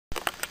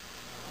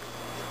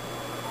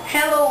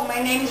Hello, my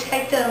name is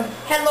Caetano.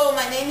 Hello,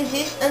 my name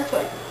is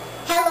Antoine.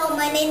 Hello,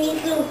 my name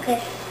is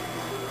Lucas.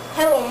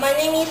 Hello, my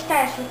name is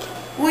Patrick.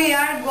 We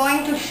are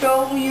going to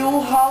show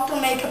you how to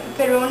make a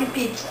pepperoni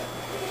pizza.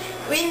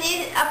 We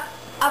need a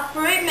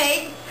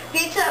pre-made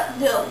pizza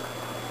dough.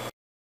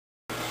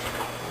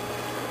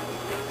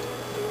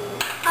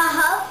 A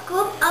half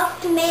cup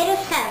of tomato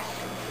sauce.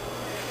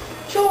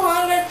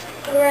 200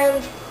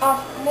 grams of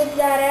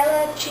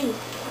mozzarella cheese.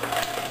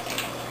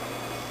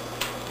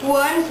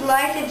 1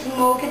 sliced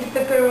smoked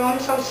pepperoni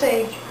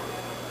sausage.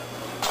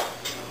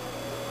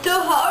 2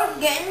 whole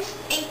grains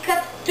in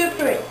cut to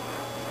puree.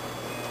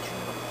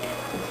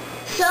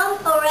 Some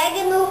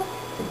oregano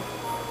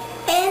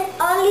and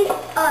olive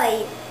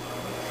oil.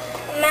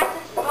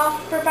 Method of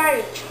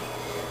preparation.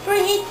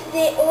 Preheat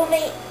the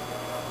oven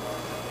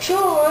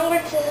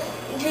 200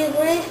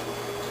 degrees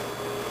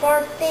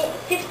for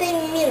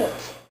 15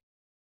 minutes.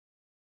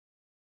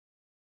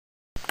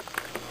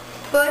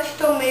 Put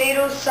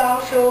tomato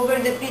sauce over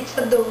the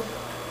pizza dough.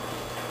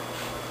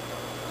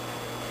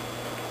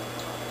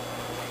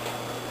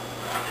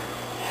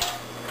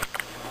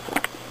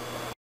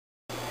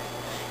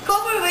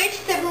 Cover with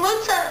the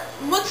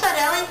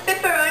mozzarella and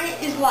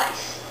pepperoni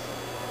slice.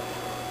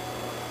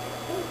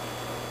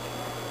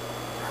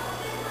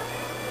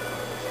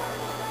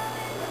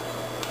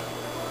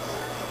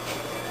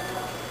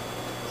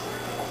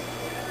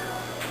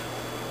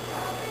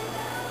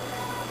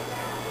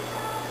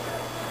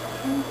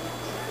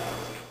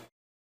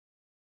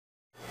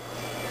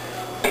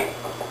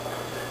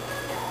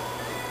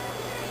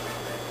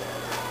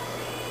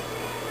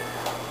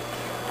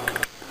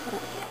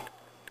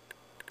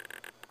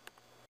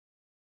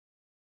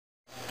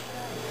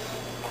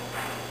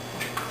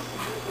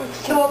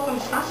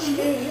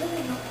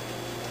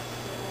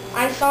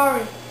 I'm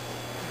sorry.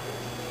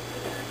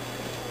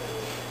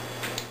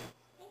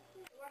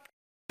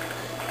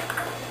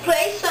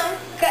 Place some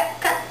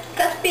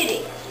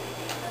caspiri.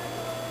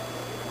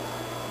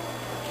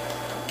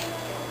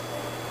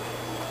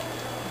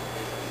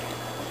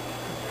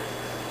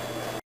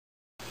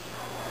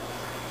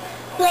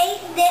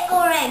 Place the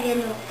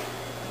oregano.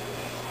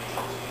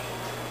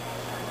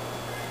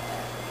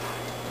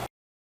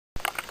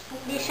 Vou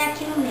deixar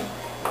aqui no meio.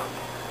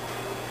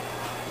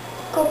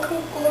 Colocar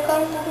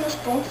pouco nos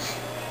pontos.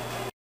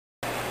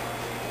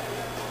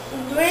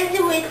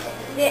 Drizzle with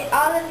the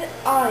olive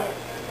oil.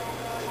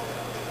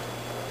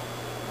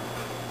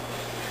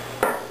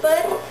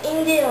 Put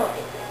in the oil.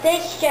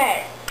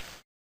 Texture.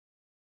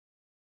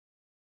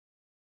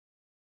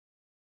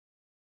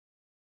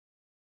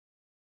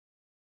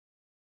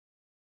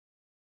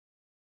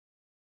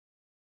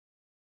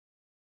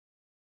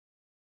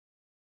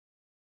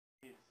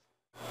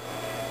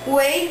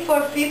 Wait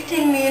for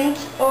 15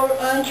 minutes or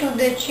until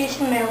the cheese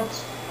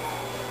melts.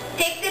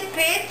 Take the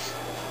pits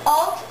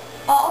out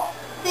of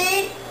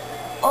the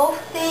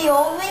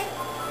oven.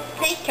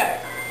 Take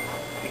care.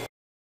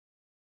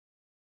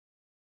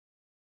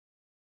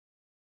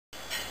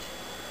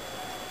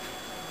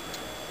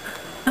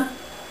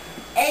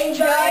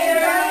 Enjoy your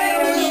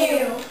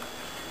meal.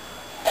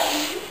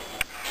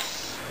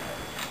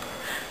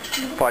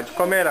 Pode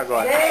comer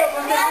agora. A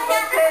minha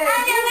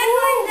vai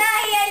cortar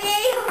e ele